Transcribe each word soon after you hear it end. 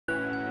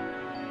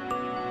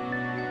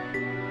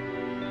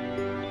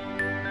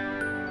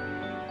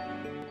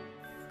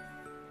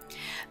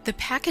The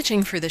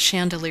packaging for the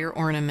chandelier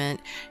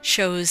ornament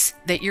shows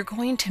that you're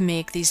going to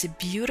make these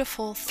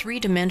beautiful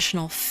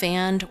three-dimensional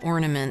fanned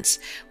ornaments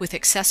with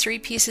accessory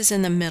pieces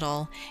in the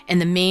middle and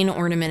the main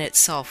ornament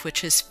itself,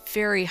 which is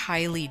very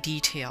highly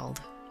detailed.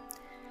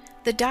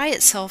 The die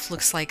itself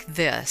looks like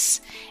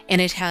this,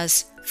 and it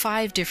has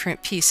 5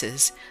 different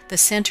pieces: the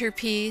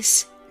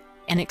centerpiece,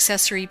 an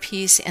accessory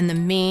piece, and the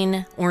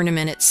main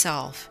ornament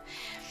itself.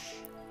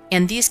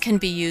 And these can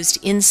be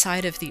used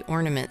inside of the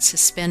ornament,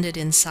 suspended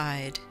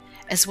inside,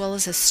 as well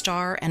as a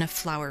star and a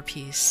flower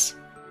piece.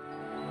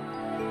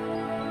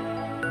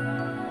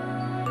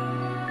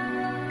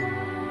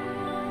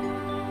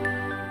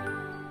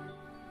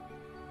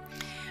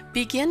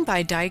 Begin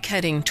by die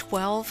cutting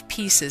 12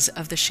 pieces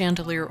of the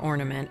chandelier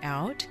ornament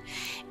out,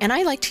 and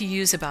I like to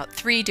use about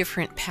 3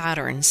 different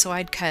patterns, so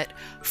I'd cut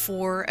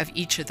 4 of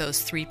each of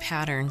those 3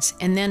 patterns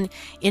and then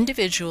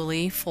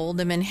individually fold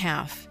them in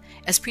half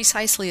as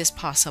precisely as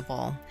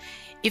possible.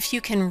 If you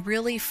can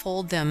really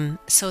fold them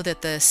so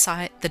that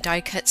the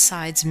die cut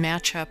sides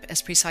match up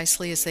as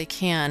precisely as they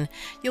can,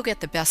 you'll get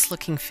the best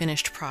looking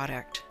finished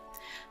product.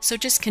 So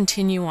just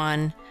continue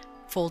on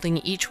folding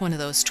each one of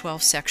those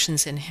 12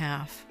 sections in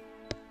half.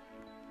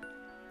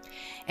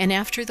 And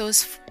after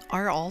those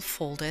are all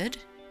folded,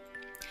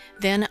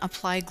 then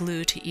apply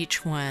glue to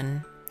each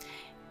one.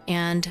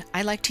 And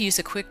I like to use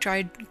a quick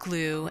dried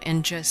glue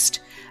and just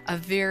a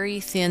very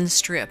thin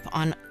strip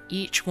on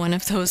each one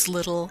of those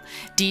little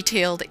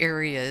detailed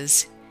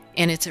areas,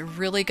 and it's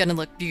really going to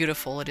look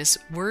beautiful. It is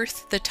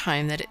worth the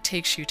time that it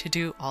takes you to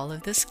do all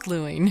of this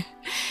gluing.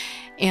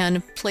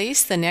 And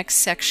place the next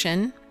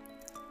section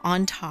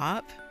on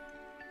top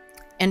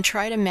and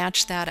try to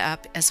match that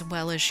up as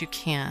well as you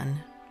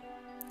can.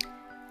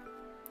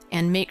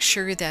 And make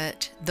sure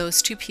that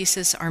those 2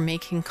 pieces are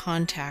making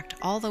contact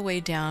all the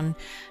way down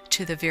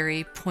to the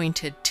very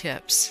pointed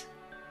tips.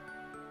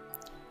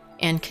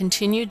 And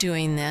continue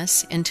doing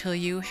this until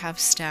you have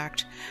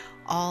stacked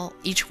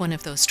each one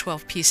of those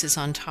 12 pieces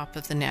on top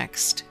of the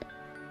next.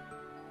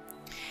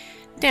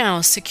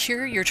 Now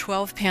secure your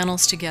 12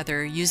 panels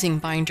together using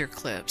binder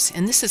clips,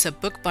 and this is a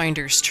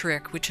bookbinder's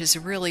trick, which is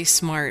really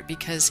smart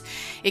because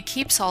it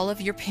keeps all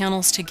of your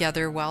panels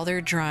together while they're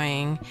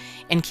drying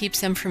and keeps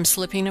them from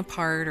slipping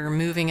apart or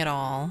moving at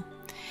all.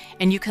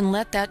 And you can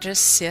let that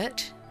just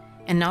sit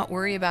and not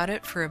worry about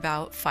it for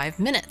about 5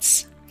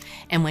 minutes.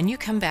 And when you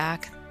come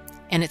back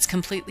and it's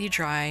completely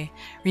dry,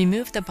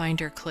 remove the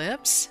binder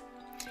clips,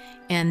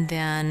 and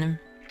then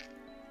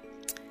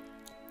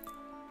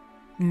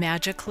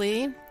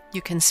magically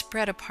you can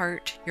spread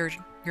apart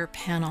your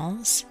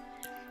panels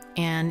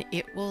and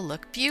it will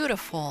look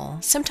beautiful.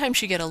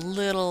 Sometimes you get a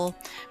little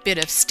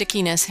bit of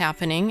stickiness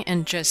happening,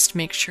 and just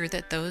make sure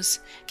that those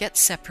get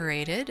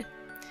separated,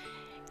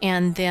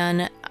 and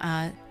then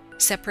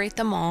separate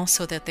them all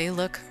so that they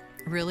look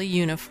really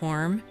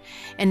uniform.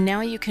 And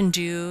now you can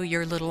do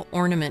your little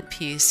ornament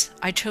piece.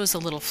 I chose a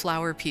little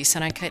flower piece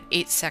and I cut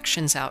 8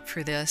 sections out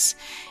for this,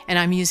 and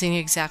I'm using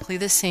exactly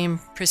the same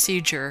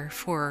procedure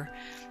for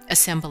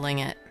assembling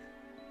it.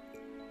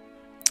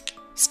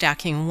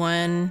 Stacking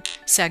one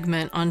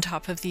segment on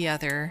top of the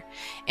other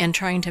and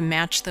trying to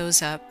match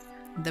those up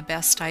the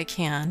best I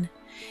can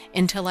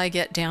until I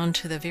get down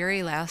to the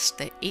very last,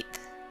 the 8th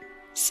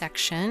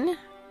section.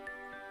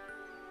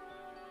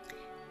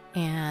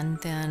 And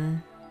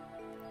then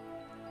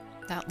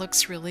that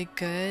looks really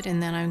good,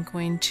 and then I'm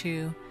going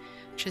to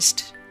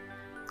just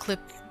clip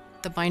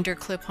the binder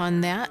clip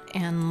on that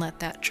and let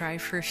that dry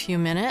for a few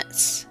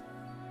minutes,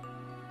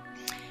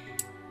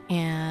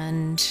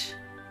 and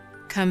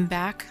come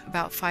back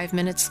about 5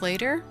 minutes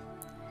later,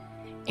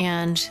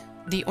 and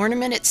the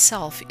ornament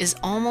itself is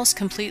almost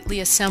completely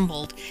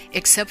assembled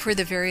except for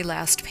the very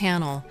last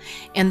panel.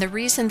 And the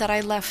reason that I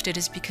left it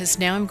is because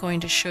now I'm going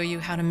to show you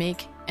how to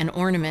make an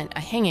ornament,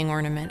 a hanging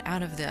ornament,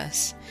 out of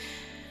this.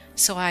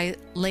 So I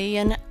lay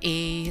in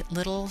a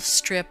little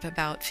strip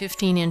about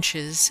 15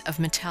 inches of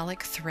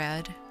metallic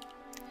thread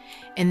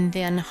and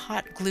then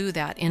hot glue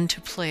that into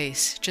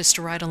place just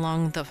right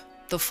along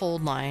the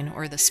fold line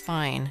or the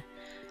spine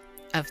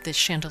of the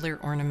chandelier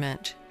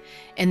ornament,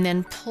 and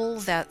then pull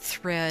that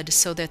thread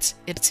so that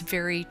it's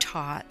very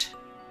taut,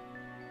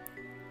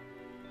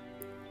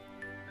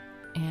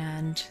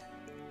 and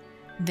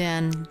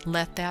then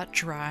let that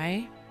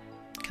dry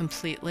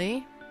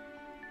completely,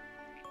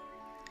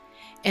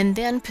 and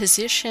then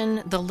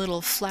position the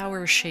little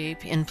flower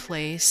shape in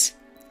place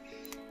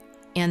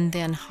and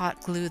then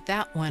hot glue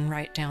that one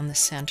right down the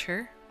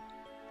center.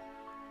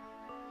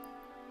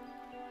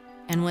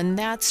 And when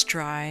that's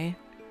dry,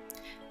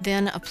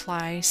 then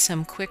apply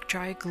some quick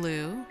dry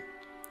glue,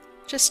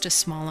 just a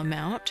small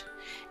amount,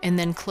 and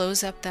then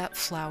close up that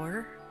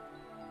flower.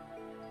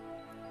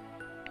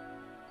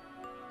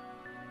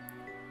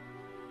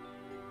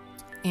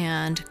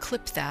 And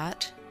clip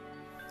that,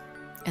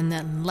 and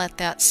then let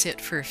that sit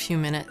for a few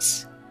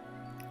minutes.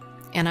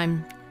 And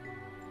I'm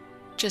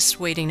just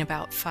waiting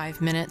about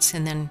 5 minutes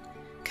and then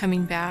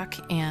coming back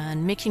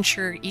and making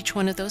sure each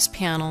one of those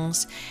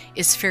panels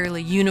is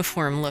fairly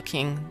uniform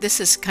looking. This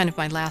is kind of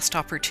my last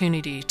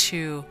opportunity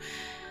to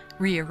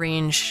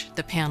rearrange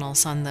the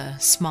panels on the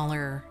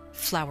smaller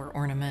flower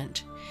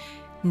ornament.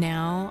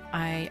 Now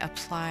I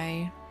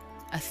apply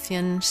a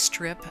thin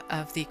strip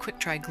of the quick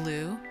dry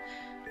glue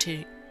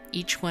to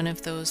each one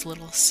of those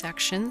little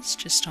sections,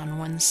 just on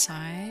one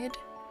side.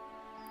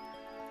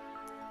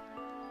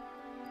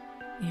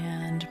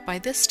 And by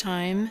this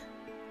time,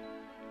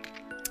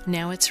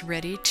 now it's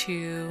ready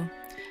to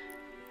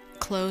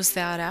close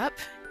that up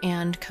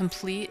and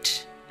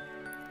complete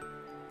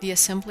the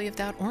assembly of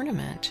that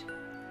ornament.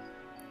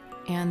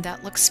 And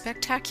that looks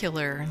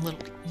spectacular.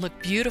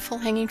 Look beautiful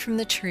hanging from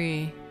the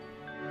tree.